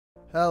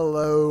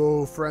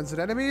Hello, friends and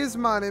enemies.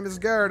 My name is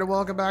Garrett, and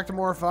welcome back to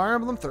more Fire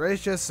Emblem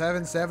Thracia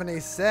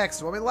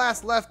 776. When we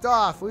last left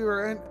off, we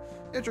were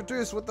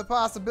introduced with the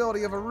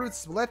possibility of a root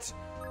split,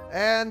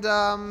 and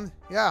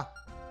yeah,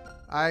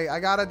 I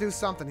gotta do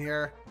something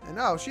here. And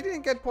no, she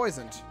didn't get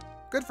poisoned.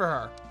 Good for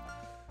her.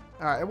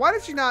 All right, and why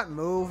did she not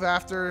move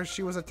after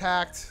she was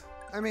attacked?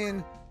 I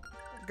mean,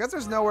 I guess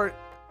there's nowhere.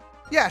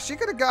 Yeah, she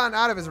could have gone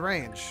out of his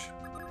range.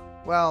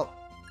 Well,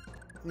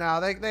 no,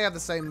 they have the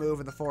same move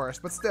in the forest,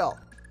 but still.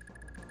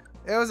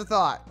 It was a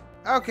thought.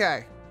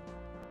 Okay.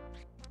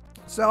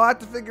 So I have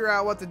to figure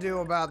out what to do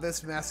about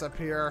this mess up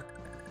here.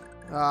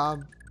 I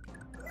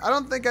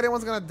don't think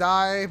anyone's gonna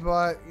die,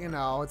 but, you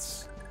know,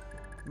 it's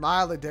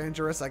mildly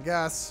dangerous, I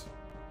guess.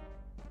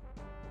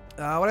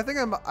 What I think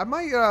I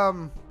might, I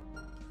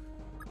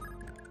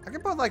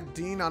can put, like,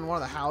 Dean on one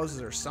of the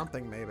houses or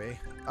something, maybe.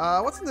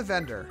 What's in the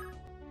vendor?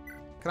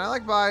 Can I,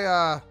 like,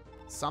 buy,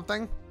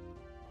 something?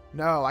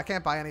 No, I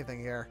can't buy anything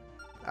here.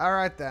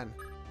 Alright, then.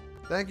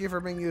 Thank you for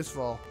being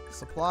useful.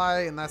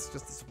 Supply, and that's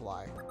just the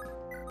supply.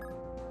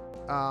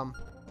 Well,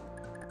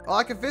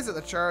 I can visit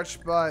the church,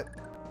 but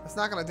it's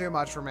not gonna do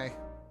much for me.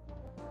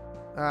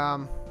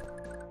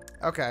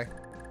 Okay.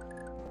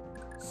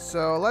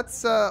 So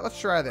let's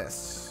try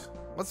this.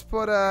 Let's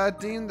put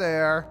Dean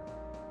there.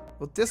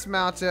 We'll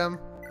dismount him.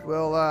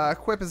 We'll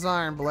equip his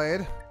iron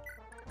blade.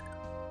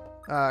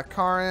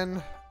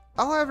 Karin,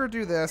 I'll have her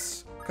do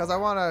this because I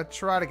want to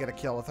try to get a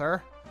kill with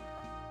her.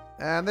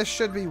 And this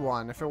should be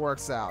one if it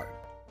works out.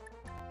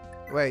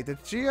 Wait, did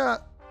she,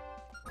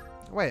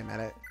 wait a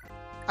minute.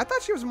 I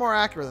thought she was more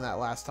accurate than that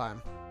last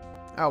time.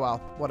 Oh well,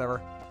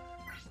 whatever.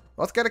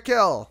 Let's get a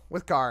kill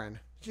with Karin.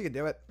 She can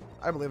do it.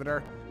 I believe in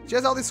her. She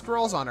has all these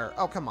scrolls on her.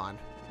 Oh, come on.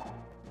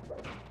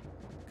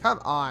 Come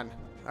on.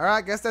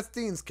 Alright, guess that's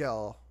Dean's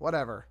kill.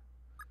 Whatever.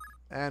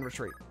 And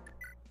retreat.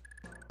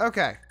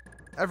 Okay.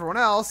 Everyone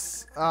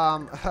else,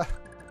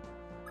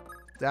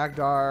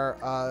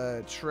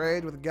 Dagdar,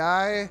 trade with a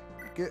guy.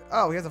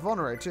 Oh, he has a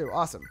vulnerate too.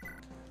 Awesome.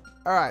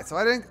 Alright, so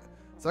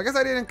I guess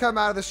I didn't come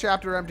out of this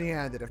chapter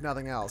empty-handed, if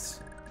nothing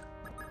else.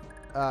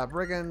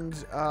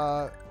 Brigand,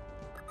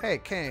 hey,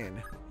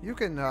 Kane. You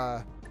can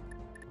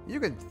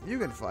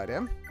fight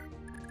him.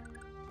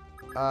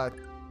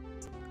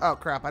 Oh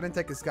crap, I didn't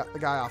take the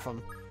guy off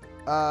him.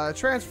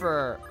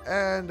 Transfer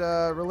and,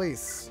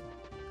 release.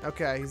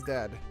 Okay, he's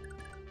dead.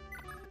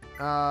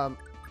 Yeah,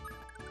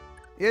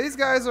 these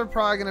guys are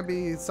probably gonna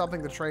be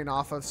something to train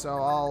off of, so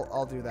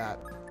I'll do that.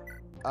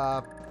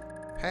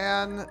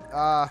 Pan,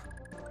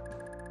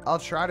 I'll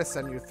try to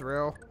send you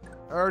through.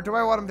 Or do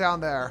I want him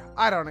down there?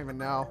 I don't even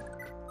know.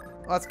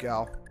 Let's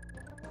go.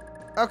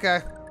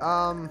 Okay.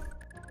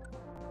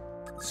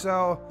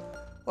 So,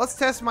 let's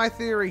test my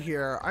theory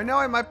here. I know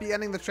I might be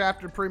ending the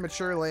chapter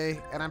prematurely,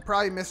 and I'm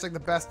probably missing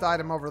the best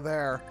item over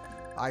there.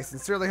 I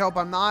sincerely hope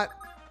I'm not.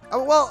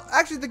 Oh, well,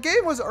 actually, the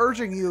game was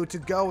urging you to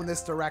go in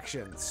this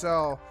direction,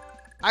 so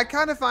I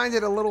kind of find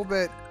it a little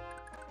bit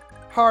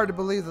hard to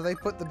believe that they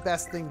put the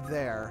best thing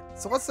there.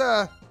 So let's,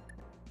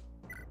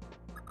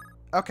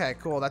 okay,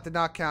 cool. That did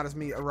not count as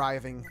me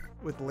arriving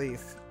with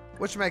Leaf,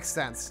 which makes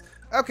sense.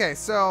 Okay,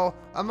 so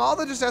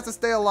Amalda just has to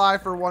stay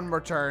alive for one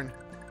more turn,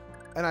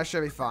 and I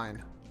should be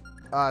fine.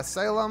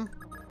 Salem.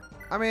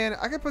 I mean,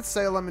 I could put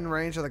Salem in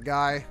range of the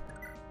guy.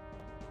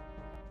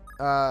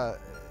 God,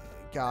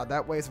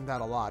 that weighs him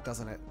down a lot,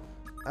 doesn't it?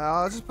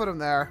 Let's just put him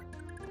there.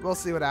 We'll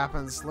see what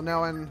happens.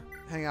 Lenoan,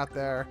 hang out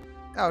there.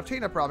 Oh,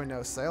 Tina probably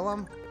knows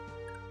Salem.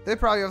 They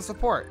probably have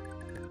support.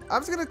 I'm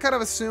just gonna kind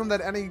of assume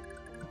that any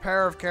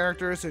pair of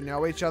characters who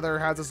know each other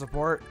has a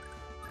support.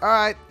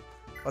 Alright,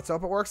 let's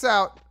hope it works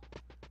out.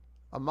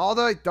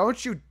 Amalda,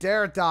 don't you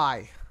dare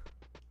die.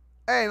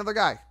 Hey, another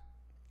guy.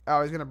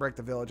 Oh, he's gonna break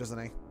the village,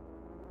 isn't he?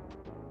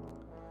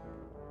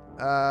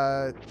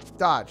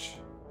 Dodge.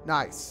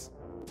 Nice.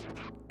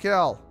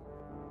 Kill.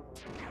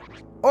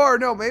 Or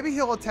no, maybe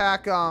he'll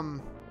attack, I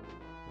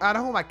don't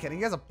know, who am I kidding?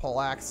 He has a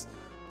poleaxe.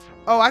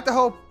 Oh, I have to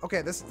hope.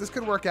 Okay, this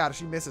could work out if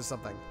she misses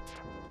something.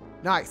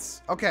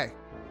 Nice. Okay.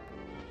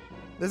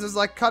 This is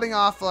like cutting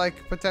off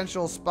like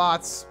potential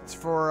spots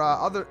for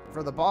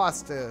the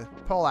boss to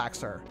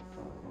poleaxe her.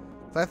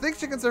 So I think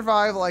she can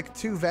survive like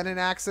 2 venom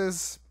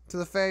axes to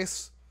the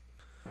face,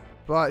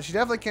 but she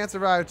definitely can't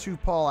survive 2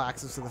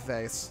 poleaxes to the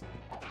face,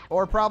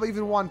 or probably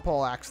even 1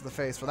 poleaxe to the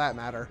face for that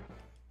matter.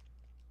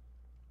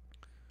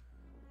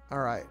 All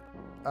right.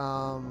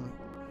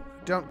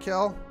 Don't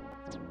kill.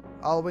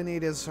 All we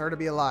need is her to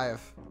be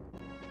alive.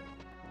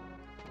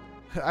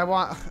 I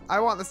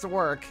want this to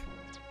work.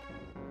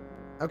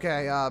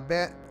 Okay,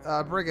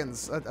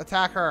 brigands,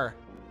 attack her.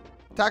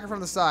 Attack her from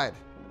the side.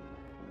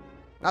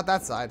 Not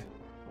that side.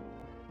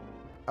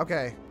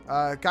 Okay,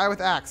 guy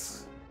with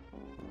axe.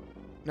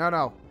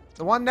 No.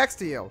 The one next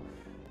to you.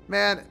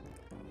 Man.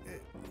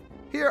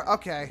 Here,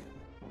 okay.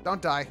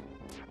 Don't die.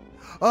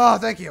 Oh,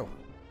 thank you.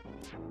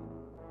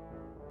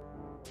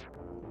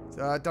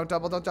 Don't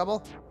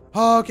double.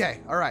 Okay,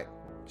 alright.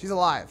 She's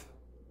alive.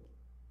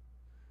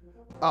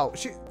 Oh,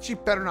 she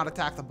better not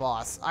attack the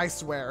boss. I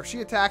swear. If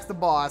she attacks the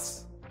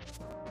boss...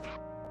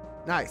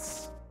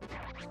 Nice.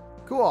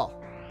 Cool.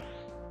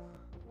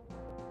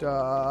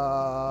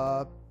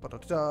 Da, ba da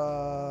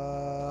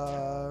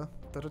da,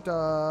 da da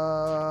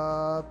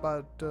da,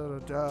 ba da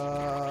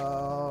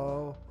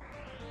da.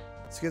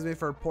 Excuse me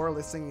for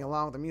poorly singing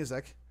along with the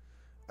music.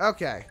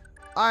 Okay,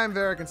 I'm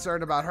very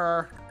concerned about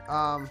her.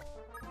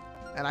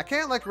 And I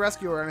can't like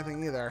rescue her or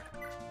anything either.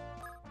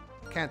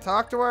 Can't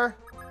talk to her.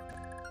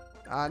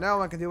 No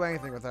one can do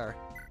anything with her.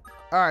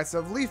 All right, so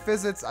if Leaf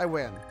visits, I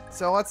win.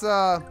 So let's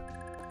try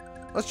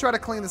to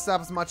clean this up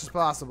as much as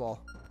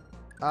possible.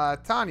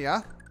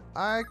 Tanya,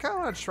 I kind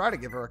of want to try to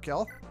give her a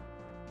kill.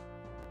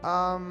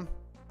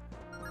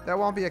 That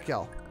won't be a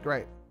kill.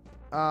 Great.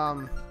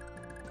 Let's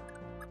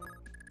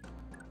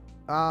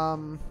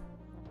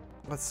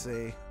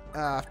see.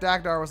 If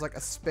Dagdar was like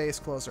a space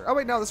closer. Oh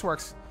wait, no, this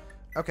works.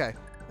 Okay.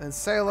 And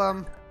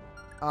Salem.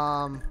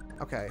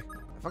 Okay.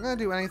 If I'm gonna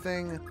do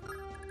anything,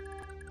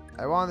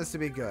 I want this to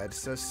be good.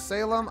 So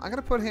Salem, I'm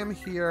gonna put him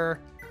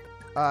here.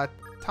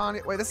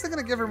 Tanya. Wait, this is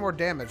gonna give her more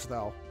damage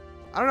though.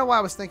 I don't know why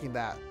I was thinking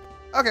that.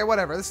 Okay,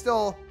 whatever. This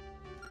still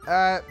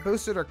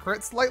boosted her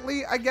crit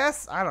slightly, I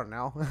guess. I don't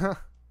know.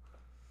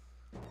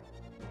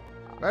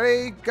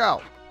 Ready,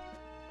 go.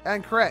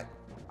 And crit.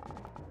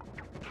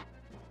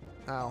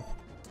 Oh.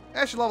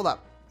 Yeah, she leveled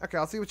up. Okay,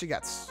 I'll see what she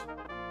gets.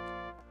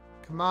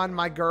 Come on,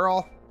 my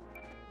girl.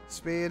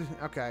 Speed.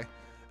 Okay.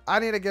 I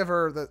need to give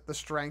her the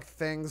strength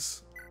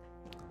things.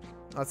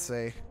 Let's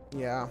see.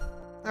 Yeah.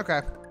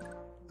 Okay.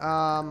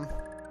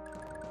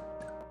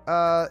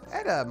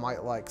 Edda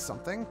might like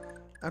something.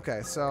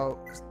 Okay, so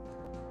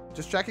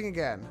just checking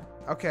again.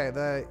 Okay,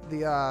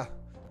 the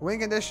win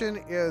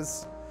condition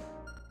is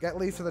get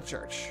Leaf to the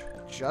church.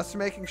 Just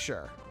making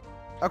sure.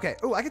 Okay.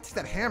 Ooh, I can take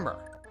that hammer.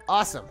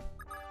 Awesome.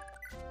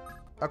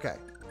 Okay.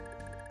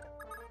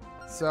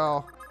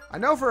 So, I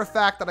know for a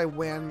fact that I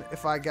win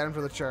if I get him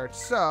to the church.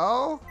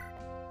 So,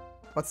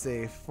 let's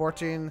see.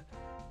 14.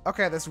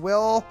 Okay, this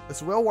will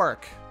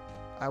work.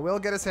 I will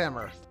get his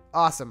hammer.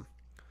 Awesome.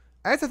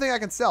 And it's a thing I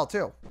can sell,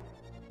 too.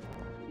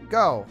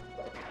 Go.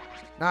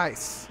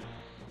 Nice.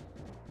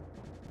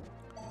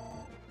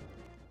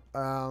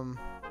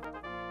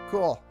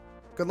 Cool.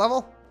 Good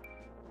level?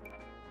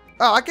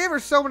 Oh, I gave her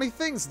so many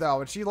things,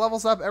 though, and she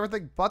levels up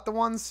everything but the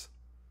ones.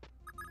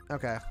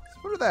 Okay. Let's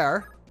put her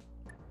there.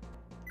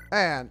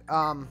 And,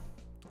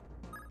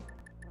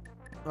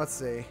 let's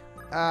see.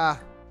 I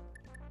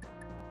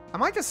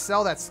might just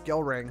sell that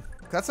skill ring.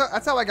 That's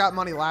how I got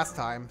money last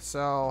time,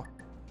 so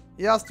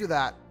yeah, let's do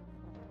that.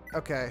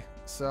 Okay,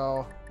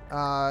 so,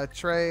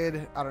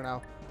 trade, I don't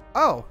know.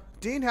 Oh,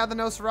 Dean had the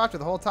Nosferatu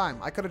the whole time.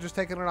 I could have just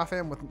taken it off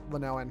him with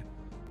Lenoan.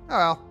 Oh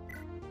well,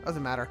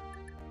 doesn't matter.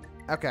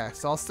 Okay,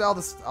 so I'll sell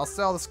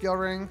the skill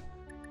ring.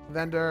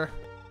 Vendor.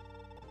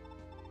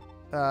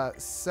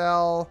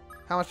 Sell.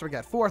 How much do we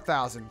get?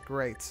 4,000.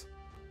 Great.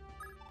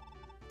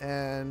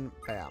 And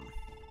bam.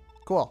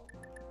 Cool.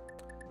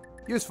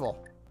 Useful.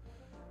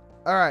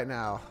 All right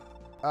now.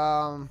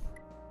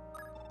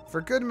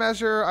 For good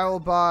measure, I will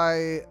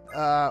buy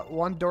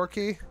one door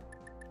key,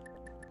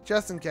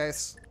 just in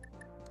case,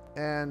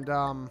 and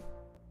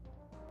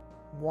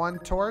one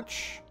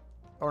torch,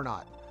 or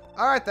not.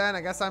 All right then.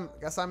 I guess I'm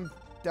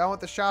done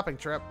with the shopping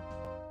trip.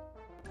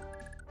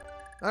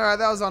 All right,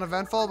 that was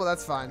uneventful, but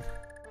that's fine.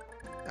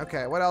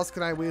 Okay, what else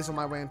can I weasel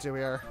my way into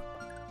here?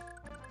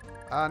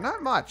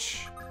 Not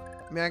much.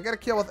 I mean, I got a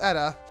kill with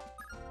Edda.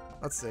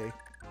 Let's see.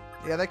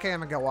 Yeah, they can't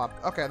even go up.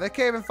 Okay, they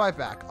can't even fight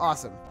back.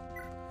 Awesome.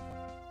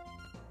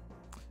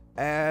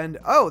 And,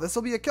 oh, this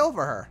will be a kill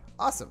for her.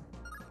 Awesome.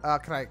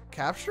 Can I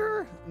capture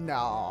her?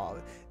 No.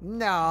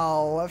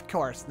 No, of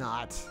course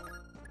not.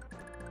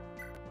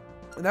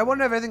 And I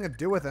wouldn't have anything to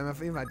do with him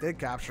if even I did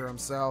capture him,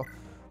 so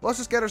let's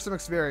just get her some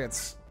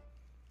experience.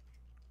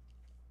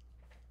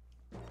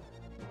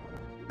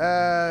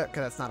 Okay,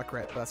 that's not a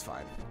crit, but that's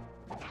fine.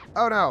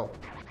 Oh, no.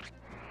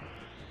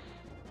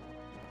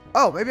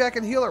 Oh, maybe I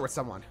can heal her with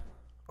someone.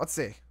 Let's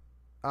see.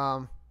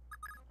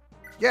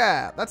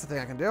 Yeah, that's the thing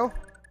I can do.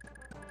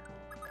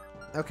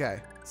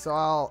 Okay, so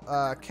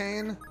I'll,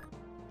 Kane,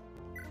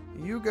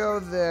 you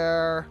go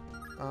there.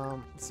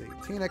 Let's see,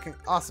 Tina can,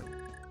 awesome.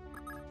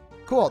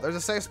 Cool, there's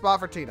a safe spot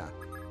for Tina.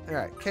 All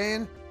right,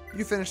 Kane,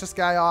 you finish this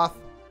guy off.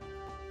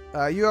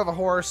 You have a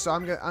horse, so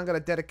I'm gonna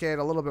dedicate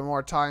a little bit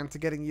more time to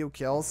getting you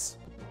kills.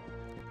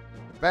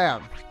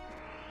 Bam.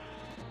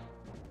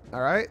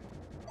 All right.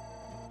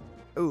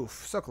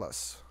 Oof, so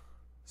close.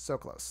 So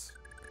close.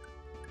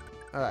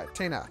 All right,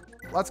 Tina,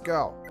 let's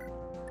go.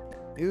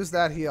 Use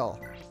that heal.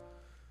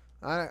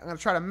 I'm going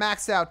to try to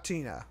max out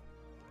Tina.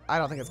 I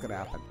don't think it's going to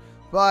happen.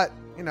 But,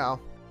 you know.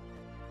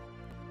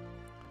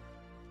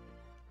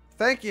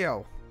 Thank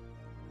you.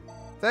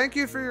 Thank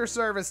you for your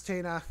service,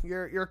 Tina.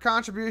 Your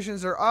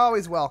contributions are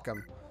always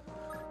welcome.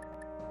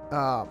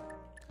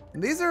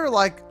 These are,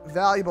 like,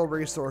 valuable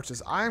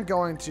resources. I'm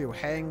going to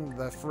hang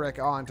the frick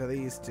onto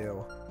these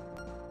two.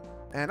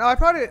 And, oh, I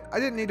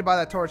didn't need to buy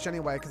that torch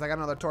anyway, because I got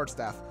another torch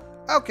staff.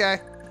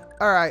 Okay.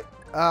 Alright.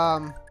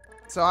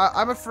 So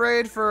I'm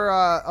afraid for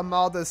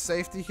Amalda's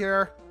safety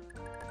here.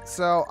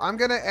 So I'm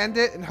going to end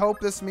it and hope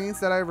this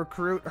means that I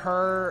recruit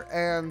her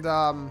and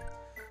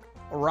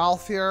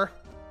Ralph here.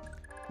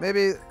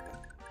 Maybe,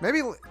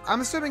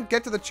 I'm assuming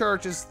get to the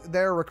church is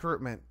their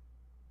recruitment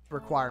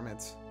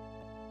requirement.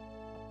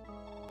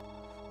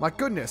 My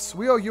goodness,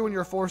 we owe you and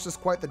your forces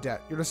quite the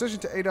debt. Your decision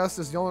to aid us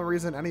is the only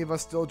reason any of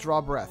us still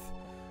draw breath.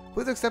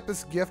 Please accept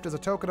this gift as a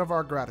token of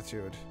our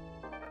gratitude.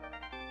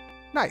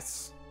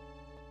 Nice.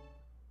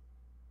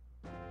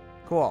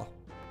 Cool.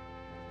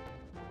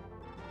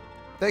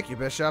 Thank you,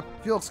 Bishop.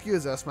 If you'll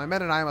excuse us, my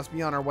men and I must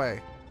be on our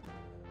way.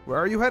 Where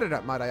are you headed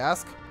at, might I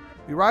ask?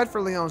 We ride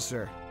for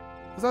Leonster.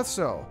 Is that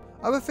so?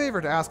 I have a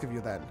favor to ask of you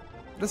then.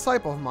 A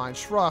disciple of mine,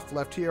 Shroff,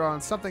 left here on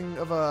something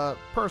of a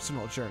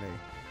personal journey.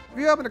 If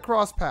you happen to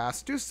cross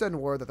paths, do send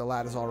word that the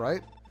lad is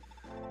alright.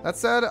 That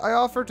said, I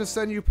offer to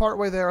send you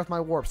partway there with my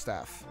warp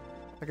staff.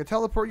 I can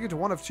teleport you to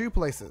one of two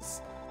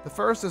places. The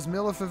first is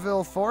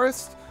Millefeville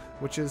Forest,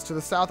 which is to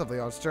the south of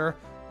Leonster.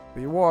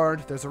 Be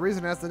warned, there's a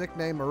reason it has the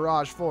nickname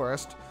Mirage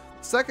Forest.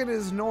 The second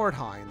is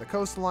Nordheim, the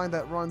coastline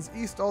that runs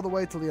east all the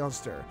way to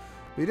Leonster.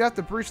 But you'd have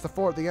to breach the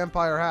fort the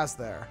Empire has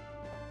there.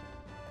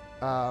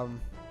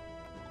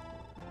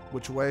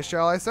 Which way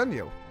shall I send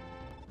you?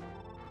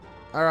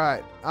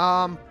 Alright,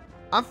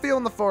 I'm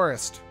feeling the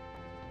forest.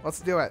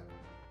 Let's do it.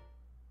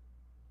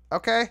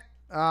 Okay,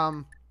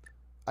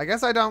 I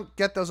guess I don't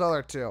get those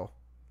other two.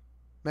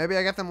 Maybe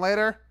I get them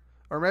later,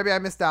 or maybe I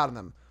missed out on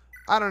them.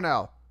 I don't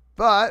know,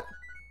 but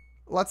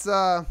let's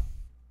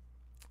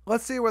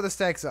see where this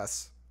takes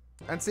us,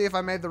 and see if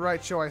I made the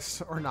right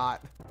choice or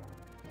not.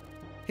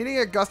 Heeding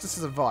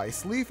Augustus's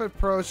advice, Leaf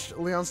approached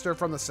Leonster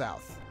from the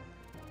south.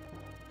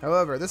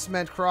 However, this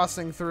meant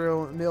crossing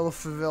through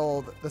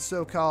Millefeville, the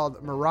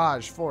so-called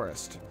Mirage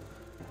Forest.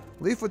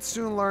 Leaf would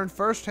soon learn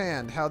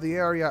firsthand how the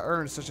area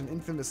earned such an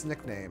infamous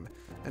nickname,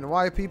 and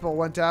why people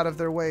went out of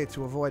their way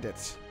to avoid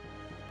it.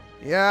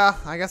 Yeah,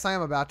 I guess I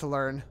am about to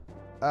learn.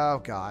 Oh,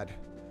 God.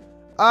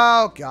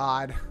 Oh,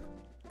 God.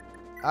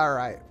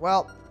 Alright,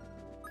 well.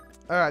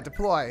 Alright,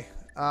 deploy.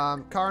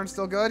 Karin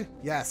still good?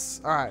 Yes.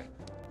 Alright.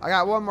 I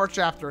got one more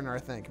chapter in her, I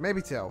think.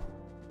 Maybe two.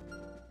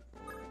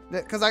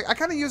 Because I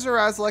kind of use her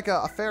as like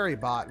a fairy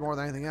bot more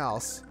than anything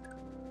else.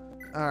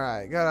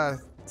 Alright, got a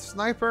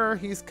sniper.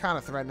 He's kind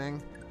of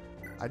threatening.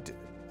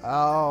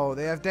 Oh,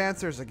 they have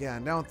dancers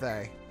again, don't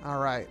they?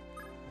 Alright.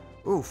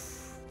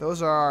 Oof.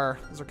 Those are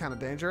kind of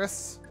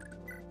dangerous.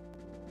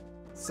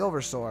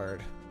 Silver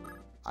sword.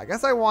 I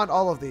guess I want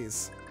all of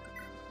these.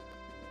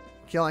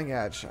 Killing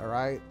edge,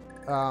 alright.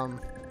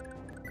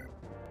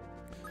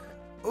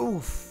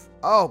 Oof.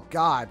 Oh,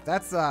 God.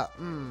 That's,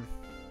 alright.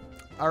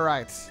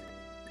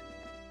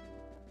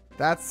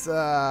 That's,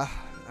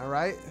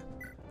 alright.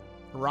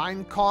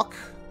 Rheinkalk.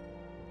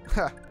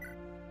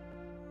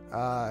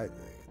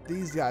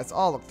 These guys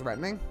all look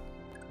threatening.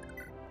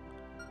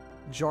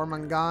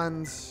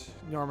 Jormungand.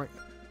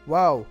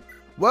 Whoa.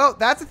 Whoa,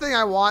 that's the thing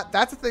I want.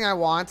 That's the thing I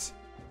want.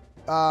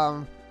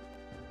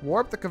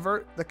 Warp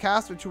the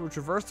cast into a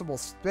traversable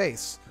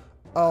space.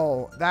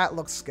 Oh, that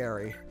looks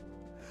scary.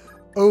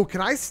 Oh,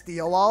 can I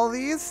steal all of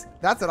these?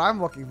 That's what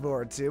I'm looking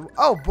forward to.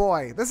 Oh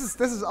boy, this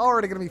is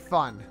already gonna be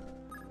fun.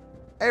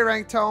 A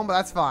rank tome, but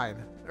that's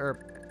fine. Or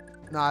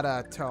not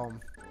a tome.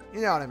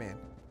 You know what I mean.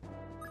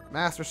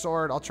 Master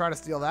sword, I'll try to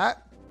steal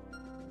that.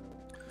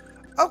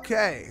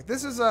 Okay,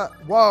 this is a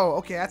whoa,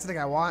 okay, that's the thing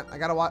I want. I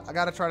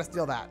gotta try to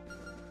steal that.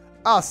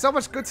 Oh, so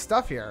much good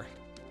stuff here.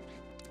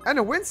 And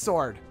a wind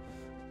sword.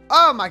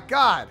 Oh my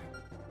god.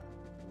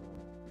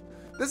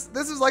 This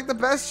is like the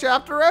best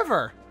chapter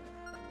ever.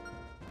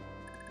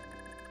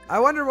 I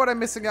wonder what I'm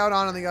missing out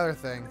on the other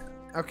thing.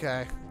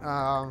 Okay.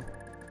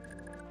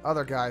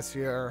 Other guys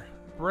here.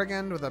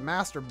 Brigand with a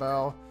master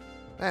bow.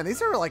 Man,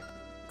 these are like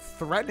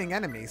threatening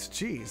enemies.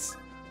 Jeez.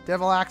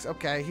 Devil axe.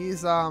 Okay,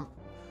 he's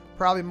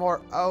probably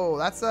more. Oh,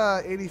 that's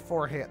a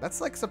 84 hit. That's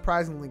like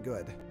surprisingly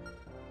good.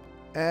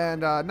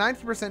 And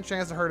 90%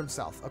 chance to hurt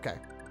himself. Okay,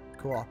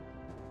 cool.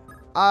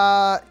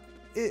 I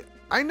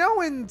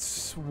know in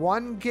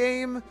one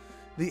game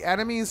the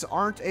enemies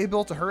aren't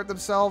able to hurt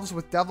themselves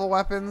with devil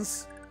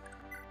weapons.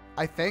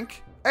 I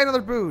think. Hey,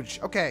 another booge.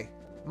 Okay,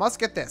 must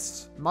get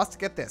this. Must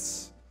get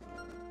this.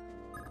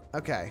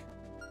 Okay,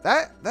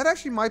 that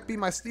actually might be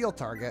my steal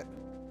target.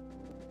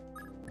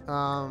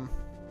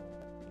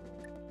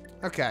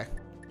 Okay.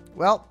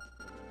 Well,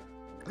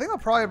 I think I'll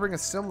probably bring a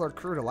similar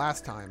crew to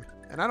last time,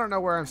 and I don't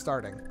know where I'm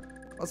starting.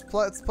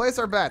 Let's place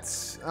our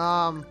bets.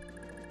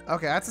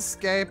 Okay, that's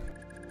escape.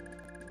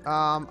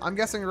 I'm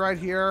guessing right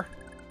here,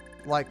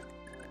 like,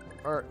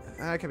 or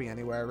it could be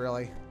anywhere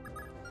really.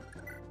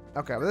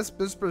 Okay, but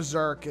this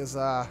berserk is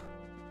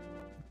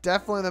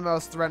definitely the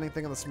most threatening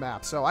thing on this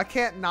map, so I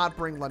can't not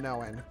bring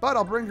Lano in, but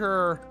I'll bring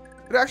her.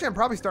 But actually, I'm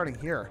probably starting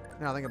here.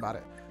 Now I think about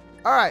it.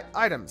 All right,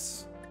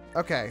 items.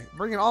 Okay,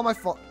 bringing all my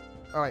full.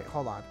 All right,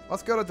 hold on.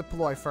 Let's go to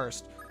deploy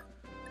first.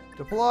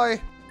 Deploy.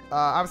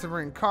 Obviously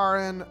bringing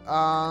Karin,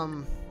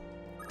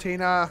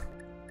 Tina,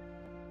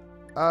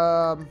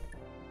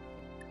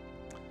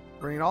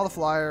 bringing all the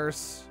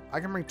flyers. I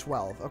can bring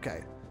 12.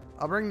 Okay,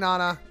 I'll bring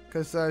Nana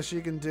because she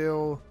can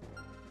do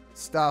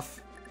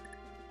stuff.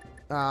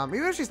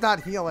 Even if she's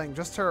not healing,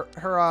 just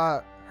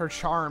her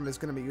charm is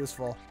going to be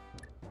useful.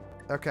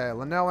 Okay,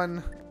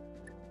 Lenoan.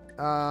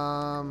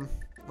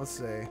 Let's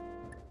see.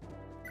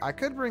 I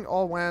could bring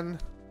Olwen.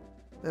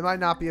 It might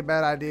not be a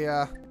bad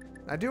idea.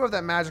 I do have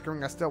that magic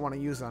ring I still want to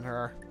use on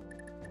her.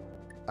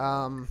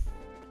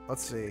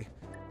 Let's see.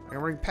 I'm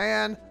gonna bring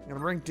Pan. I'm gonna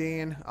bring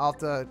Dean. I'll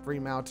have to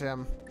remount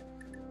him.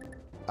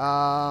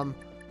 Oh,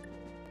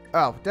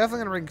 definitely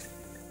gonna bring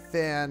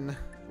Finn.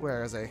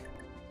 Where is he?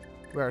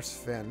 Where's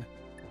Finn?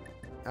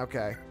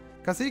 Okay,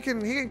 because he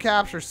can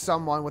capture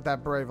someone with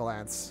that Brave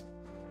Lance.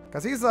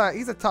 Because he's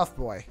a tough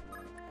boy.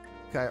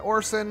 Okay,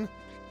 Orson.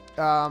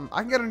 I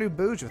can get a new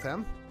Booge with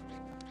him.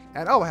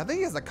 And oh, I think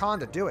he has a con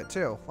to do it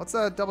too. Let's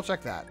double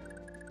check that.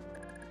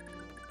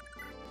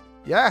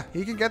 Yeah,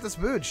 he can get this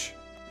Booge.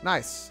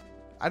 Nice.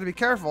 I had to be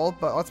careful,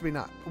 but let's be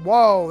not.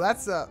 Whoa,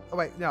 that's oh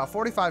wait, no,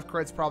 45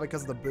 crits probably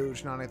because of the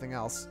Booge, not anything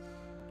else.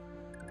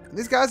 And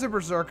these guys are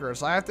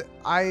berserkers. I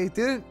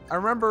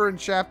remember in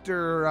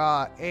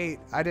chapter 8,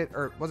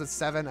 or was it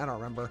 7? I don't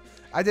remember.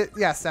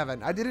 Yeah,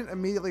 7. I didn't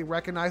immediately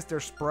recognize their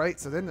sprite,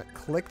 so it didn't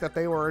click that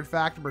they were in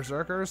fact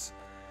berserkers.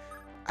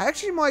 I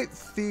actually might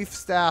thief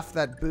staff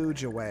that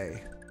Booge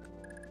away.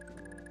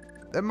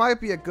 That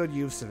might be a good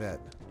use of it.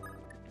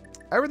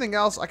 Everything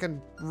else I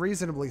can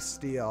reasonably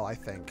steal, I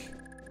think.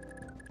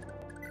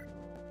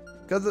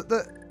 Because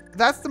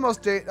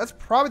that's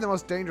probably the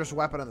most dangerous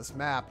weapon on this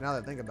map, now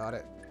that I think about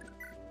it.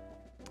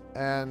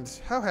 And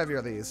how heavy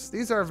are these?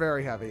 These are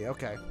very heavy.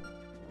 Okay.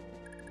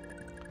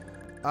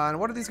 And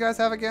what do these guys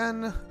have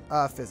again?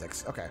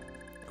 Physics. Okay.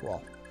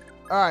 Cool.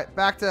 Alright,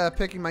 back to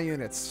picking my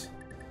units.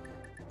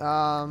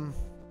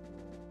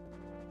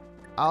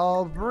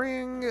 I'll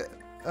bring...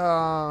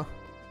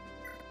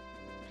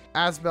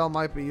 Asbel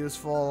might be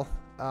useful.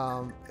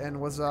 And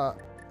was...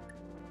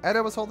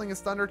 Edda was holding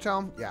his Thunder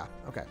Tome? Yeah.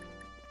 Okay.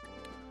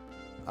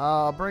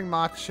 I'll bring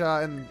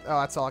Matcha and... Oh,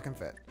 that's all I can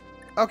fit.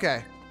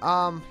 Okay.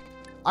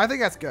 I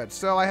think that's good.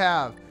 So I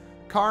have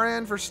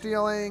Karin for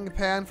stealing,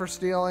 Pan for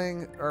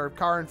stealing, or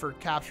Karin for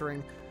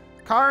capturing.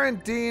 Karin,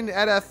 Dean,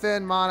 Edda,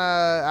 Finn,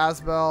 Mana,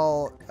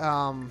 Asbel.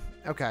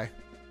 Okay.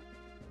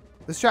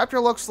 This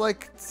chapter looks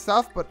like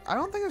stuff, but I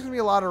don't think there's going to be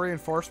a lot of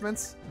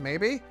reinforcements.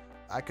 Maybe.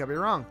 I could be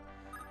wrong.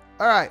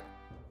 Alright.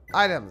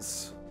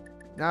 Items.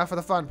 Now for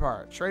the fun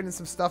part. Trading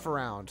some stuff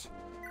around.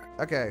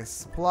 Okay.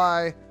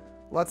 Supply.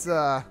 Let's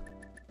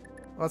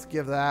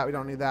give that. We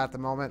don't need that at the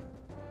moment.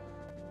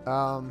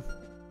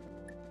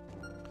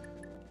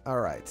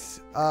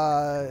 Alright.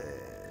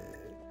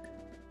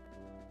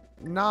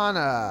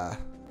 Nana.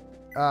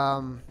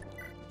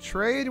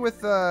 Trade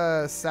with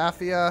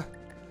Safia.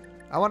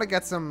 I want to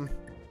get some...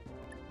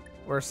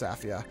 Where's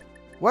Safia?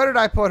 Where did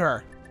I put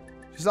her?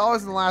 She's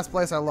always in the last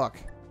place I look.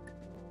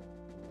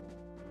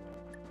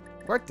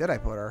 Where did I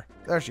put her?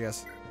 There she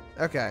is.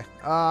 Okay.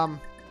 Can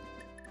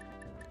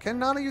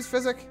Nana use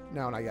Physic?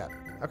 No, not yet.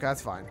 Okay,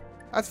 that's fine.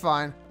 That's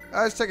fine.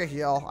 Let's take a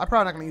heal. I'm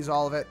probably not going to use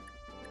all of it.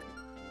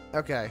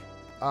 Okay.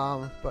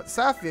 But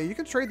Safia, you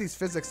can trade these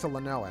Physics to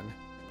Lenoan.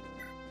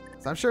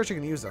 So I'm sure she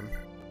can use them.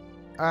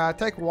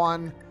 Take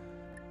one.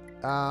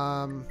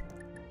 I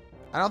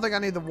don't think I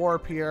need the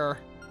Warp here.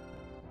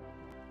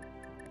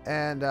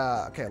 And,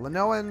 okay,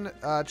 Lenoan,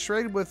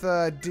 trade with,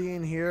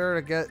 Dean here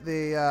to get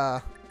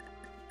the,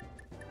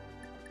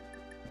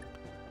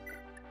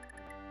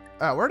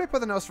 Oh, where did I put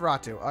the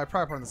Nosferatu? Oh, I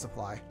probably put it in the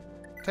supply.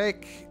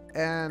 Take,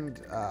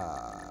 and,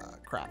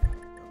 crap.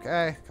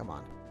 Okay, come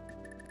on.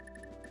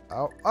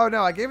 Oh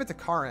no, I gave it to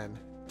Karin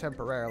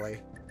temporarily.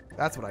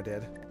 That's what I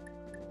did.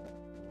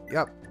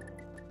 Yep.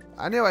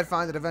 I knew I'd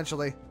find it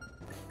eventually.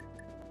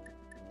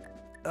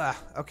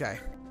 Okay.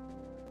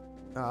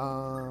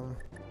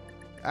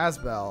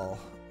 Asbel.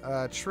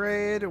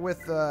 Trade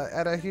with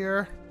Edda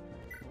here.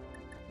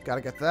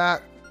 Gotta get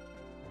that.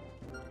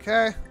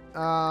 Okay.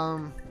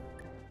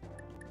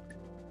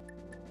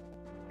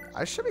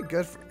 I should be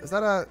good for... Is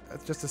that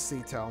it's just a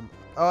C tome.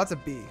 Oh, that's a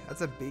B.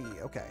 That's a B.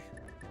 Okay.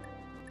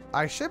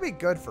 I should be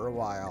good for a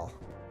while.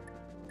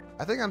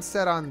 I think I'm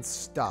set on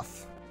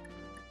stuff.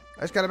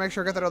 I just gotta make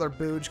sure I get that other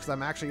Booge because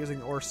I'm actually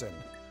using Orson.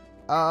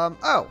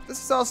 Oh,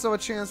 this is also a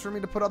chance for me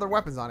to put other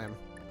weapons on him.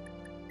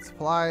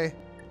 Supply,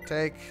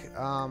 take,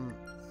 I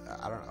don't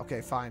know.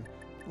 Okay, fine.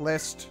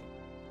 List.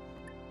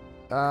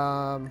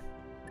 Yeah,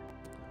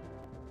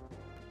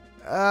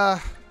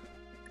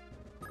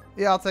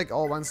 I'll take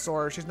Olwen's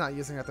sword. She's not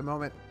using it at the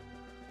moment.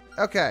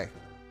 Okay.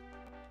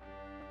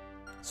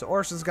 So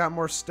Orson's got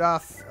more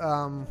stuff.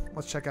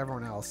 Let's check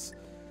everyone else.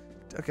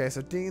 Okay,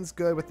 so Dean's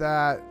good with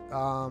that.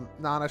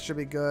 Nana should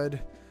be good.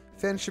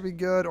 Finn should be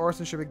good.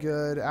 Orson should be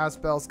good.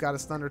 Asbel's got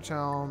his Thunder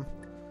Tome.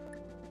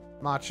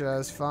 Matcha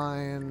is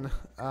fine.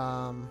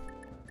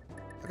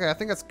 Okay, I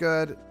think that's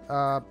good.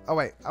 Oh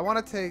wait, I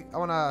want to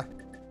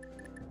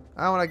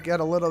get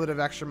a little bit of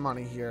extra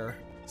money here.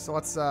 So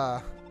let's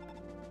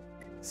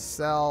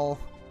sell.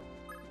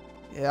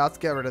 Yeah, let's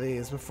get rid of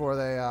these before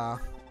they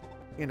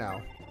you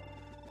know.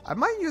 I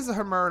might use the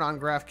Hermern on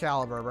Graph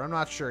Caliber, but I'm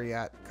not sure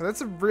yet. Because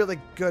it's a really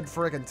good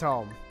friggin'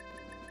 tome.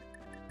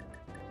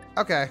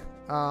 Okay.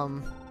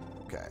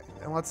 Okay.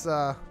 And let's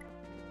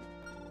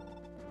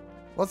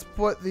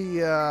put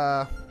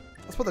the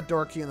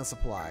door key in the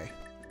supply.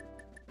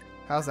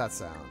 How's that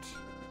sound?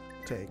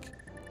 Take.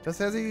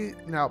 Has he...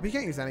 No, he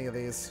can't use any of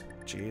these.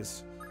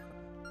 Jeez.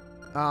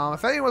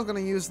 If anyone's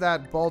going to use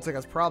that bolting,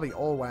 it's probably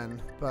Olwen.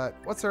 But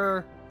what's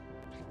her...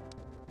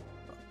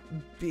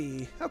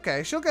 B.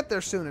 Okay, she'll get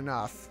there soon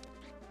enough.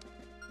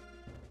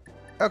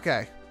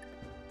 Okay.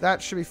 That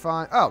should be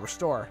fine. Oh,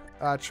 restore.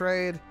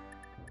 Trade.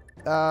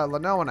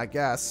 Lenoan, I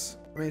guess.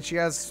 I mean, she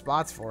has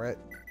spots for it.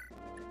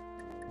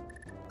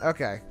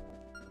 Okay.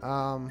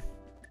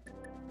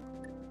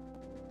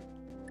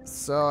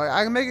 So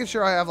I'm making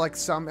sure I have like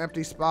some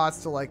empty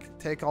spots to like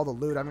take all the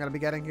loot I'm gonna be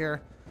getting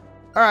here.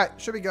 All right,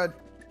 should be good.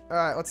 All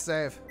right, let's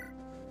save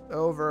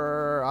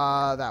over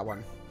that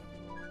one.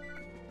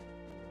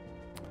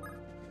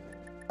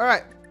 All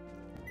right,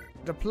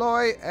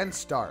 deploy and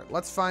start.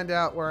 Let's find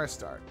out where I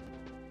start.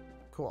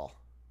 Cool.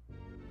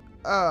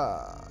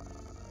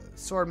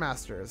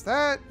 Swordmaster, is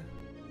that?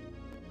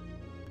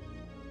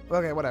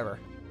 Okay, whatever.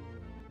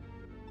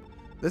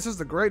 This is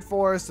the Great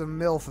Forest of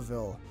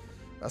Milfaville,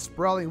 a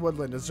sprawling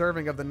woodland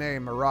deserving of the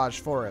name Mirage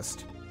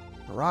Forest.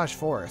 Mirage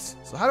Forest.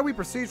 So how do we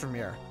proceed from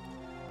here?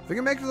 If we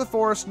can make it to the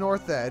forest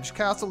north edge,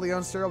 Castle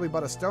Leonster will be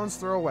but a stone's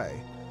throw away.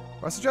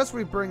 I suggest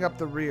we bring up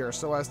the rear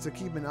so as to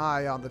keep an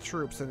eye on the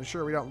troops and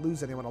ensure we don't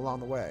lose anyone along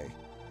the way.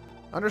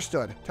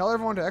 Understood. Tell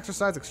everyone to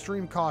exercise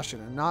extreme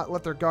caution and not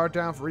let their guard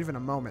down for even a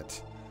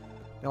moment.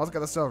 Now let's get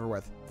this over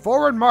with.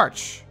 Forward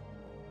march!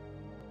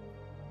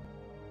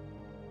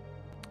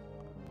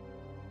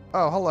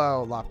 Oh,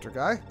 hello, Lopter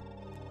guy.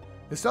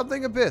 Is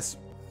something amiss,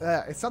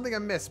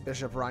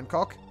 Bishop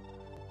Reinkalk?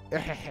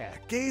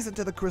 Gaze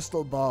into the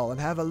crystal ball and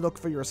have a look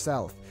for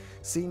yourself.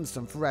 Seems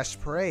some fresh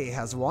prey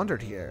has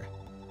wandered here.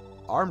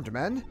 Armed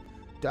men?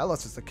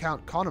 Dallas is the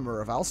Count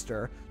Conomer of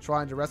Ulster,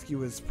 trying to rescue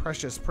his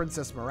precious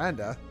Princess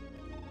Miranda.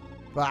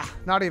 Bah,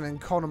 not even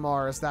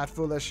Conomer is that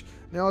foolish.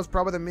 No, it's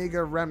probably the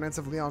meager remnants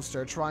of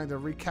Leonster trying to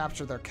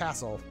recapture their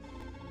castle.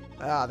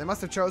 They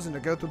must have chosen to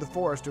go through the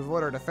forest to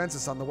avoid our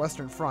defenses on the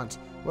western front.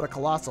 What a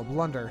colossal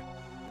blunder.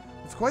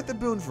 It's quite the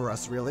boon for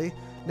us, really.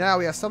 Now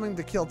we have something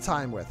to kill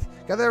time with.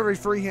 Gather every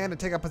free hand and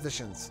take up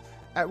positions.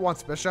 At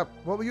once, Bishop.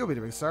 What will you be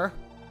doing, sir?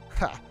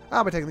 Ha!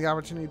 I'll be taking the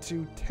opportunity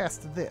to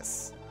test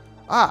this.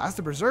 Ah, that's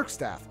the Berserk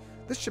Staff.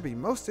 This should be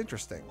most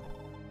interesting.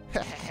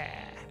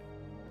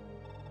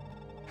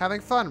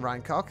 Having fun,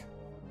 Reinkalk.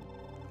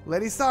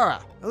 Lady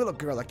Sarah, a little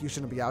girl like you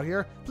shouldn't be out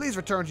here. Please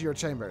return to your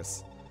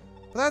chambers.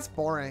 But that's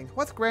boring.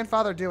 What's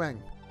grandfather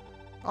doing?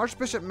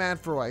 Archbishop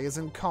Manfroy is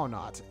in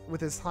Connaught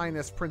with His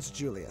Highness Prince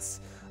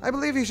Julius. I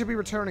believe he should be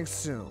returning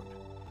soon.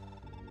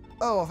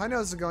 Oh, if I know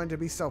this is going to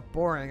be so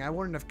boring, I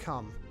wouldn't have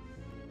come.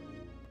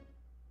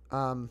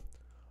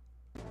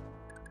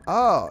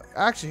 Oh,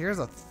 actually, here's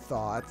a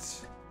thought.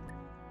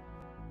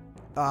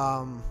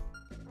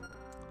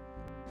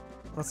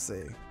 Let's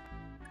see.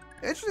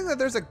 Interesting that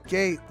there's a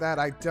gate that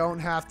I don't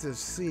have to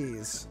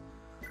seize.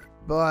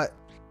 But,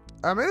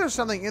 maybe there's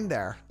something in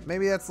there.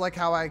 Maybe that's like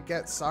how I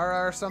get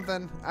Sarah or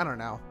something. I don't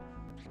know.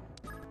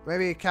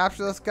 Maybe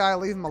capture this guy,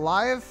 leave him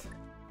alive?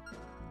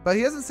 But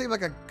he doesn't seem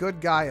like a good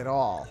guy at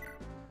all.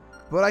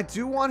 But I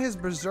do want his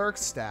Berserk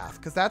Staff,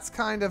 because that's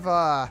kind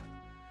of,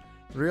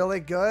 really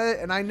good.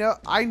 And I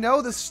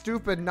know the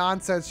stupid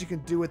nonsense you can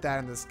do with that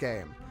in this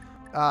game.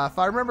 If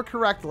I remember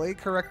correctly,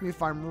 correct me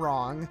if I'm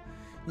wrong,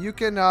 you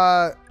can,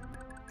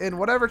 in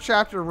whatever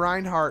chapter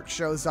Reinhardt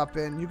shows up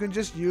in, you can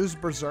just use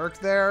Berserk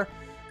there,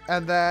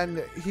 and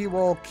then he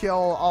will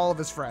kill all of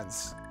his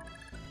friends.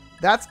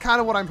 That's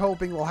kind of what I'm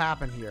hoping will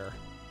happen here.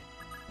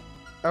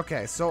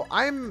 Okay, so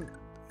I'm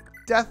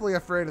deathly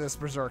afraid of this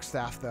Berserk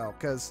Staff, though,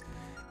 because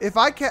if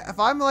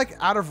I'm like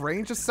out of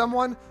range of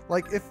someone,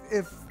 like if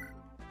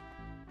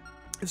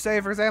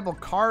say, for example,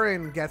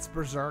 Karin gets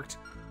berserked,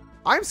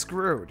 I'm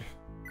screwed.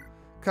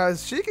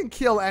 Because she can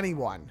kill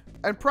anyone.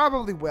 And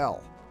probably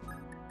will.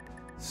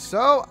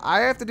 So,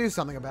 I have to do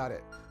something about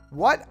it.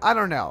 What? I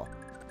don't know.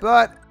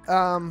 But,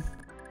 well,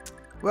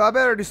 I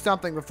better do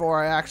something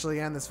before I actually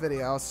end this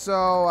video.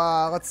 So,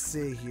 let's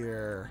see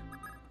here.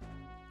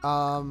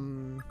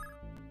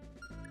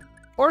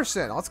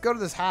 Orson, let's go to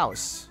this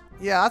house.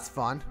 Yeah, that's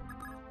fun.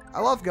 I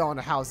love going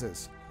to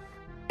houses.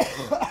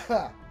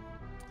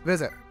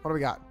 Visit. What do we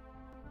got?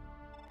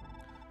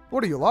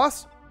 What, are you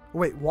lost?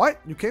 Wait, what?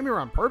 You came here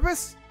on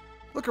purpose?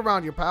 Look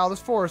around you, pal. This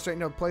forest ain't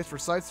no place for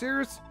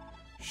sightseers.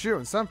 Shoot,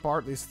 in some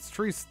part, these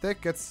trees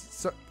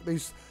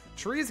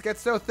get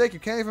so thick you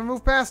can't even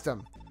move past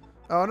them.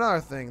 Oh,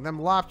 another thing. Them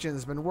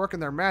Lopchins been working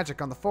their magic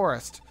on the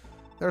forest.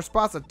 There are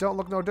spots that don't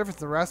look no different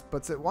than the rest,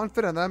 but sit one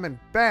foot in them and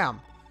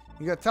bam!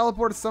 You get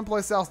teleported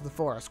someplace else in the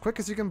forest, quick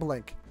as you can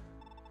blink.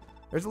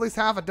 There's at least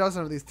half a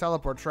dozen of these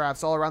teleport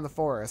traps all around the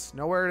forest.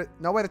 No way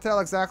to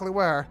tell exactly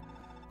where.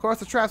 Of course,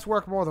 the traps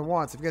work more than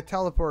once. If you get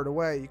teleported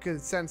away, you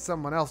could send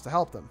someone else to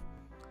help them.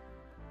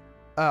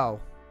 Oh.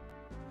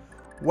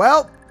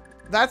 Well,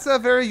 that's a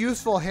very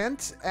useful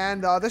hint,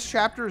 and this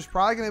chapter is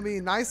probably going to be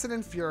nice and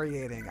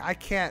infuriating. I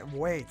can't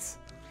wait.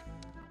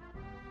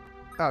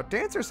 Oh,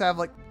 dancers have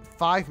like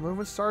 5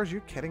 movement stars? Are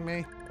you kidding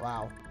me?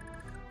 Wow.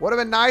 Would have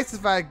been nice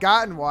if I had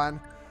gotten one.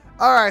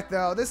 Alright,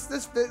 though.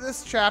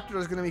 This chapter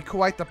is going to be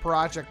quite the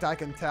project, I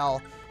can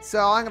tell. So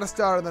I'm going to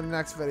start in the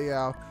next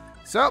video.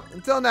 So,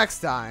 until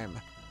next time.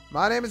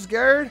 My name is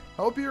Garrett.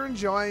 Hope you're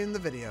enjoying the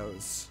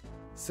videos.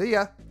 See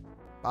ya.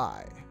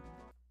 Bye.